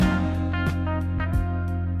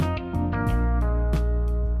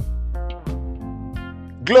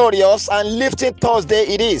glorious and lifting Thursday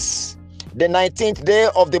it is, the 19th day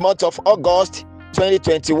of the month of August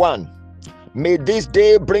 2021. May this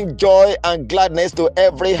day bring joy and gladness to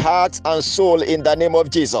every heart and soul in the name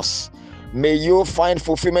of Jesus. May you find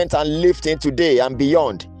fulfillment and lifting today and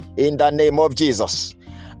beyond in the name of Jesus.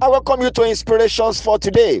 I welcome you to Inspirations for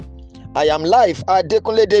today. I am live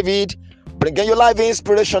Adekunle David, bringing you live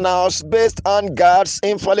inspirationals based on God's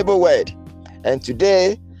infallible word. And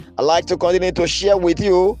today, I'd like to continue to share with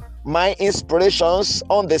you my inspirations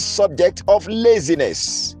on the subject of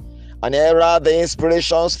laziness. And here are the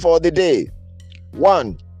inspirations for the day.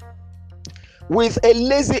 1. With a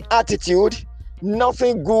lazy attitude,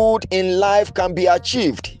 nothing good in life can be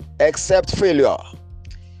achieved except failure.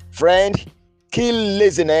 Friend, kill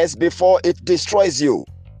laziness before it destroys you.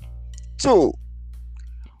 2.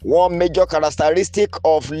 One major characteristic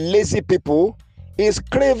of lazy people is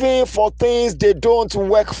craving for things they don't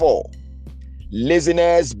work for.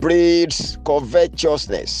 Laziness breeds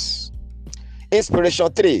covetousness.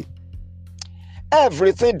 Inspiration 3.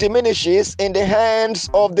 Everything diminishes in the hands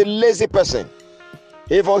of the lazy person,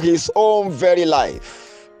 even his own very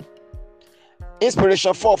life.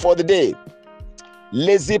 Inspiration 4 for the day.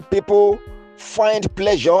 Lazy people find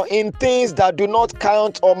pleasure in things that do not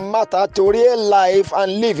count or matter to real life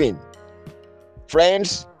and living.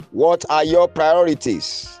 Friends, what are your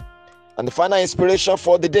priorities? And the final inspiration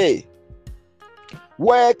for the day.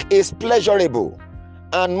 Work is pleasurable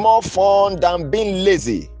and more fun than being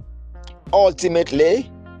lazy.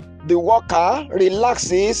 Ultimately, the worker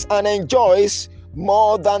relaxes and enjoys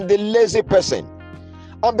more than the lazy person.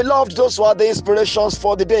 And beloved, those were the inspirations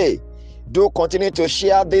for the day. Do continue to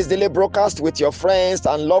share this daily broadcast with your friends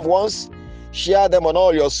and loved ones. Share them on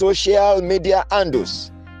all your social media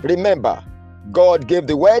handles. Remember, God gave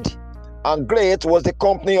the word, and great was the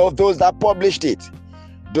company of those that published it.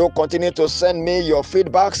 Do continue to send me your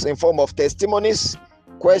feedbacks in form of testimonies,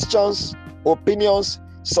 questions, opinions,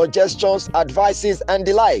 suggestions, advices, and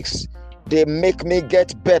the likes. They make me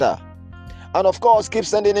get better. And of course, keep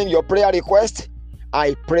sending in your prayer request.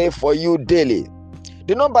 I pray for you daily.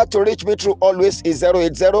 The number to reach me through always is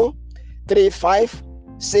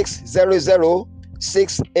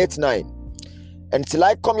 080-35-600-689. Until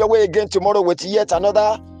I come your way again tomorrow with yet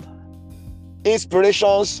another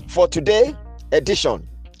Inspirations for Today edition.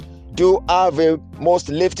 Do have a most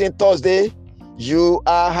lifting Thursday. You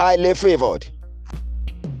are highly favored.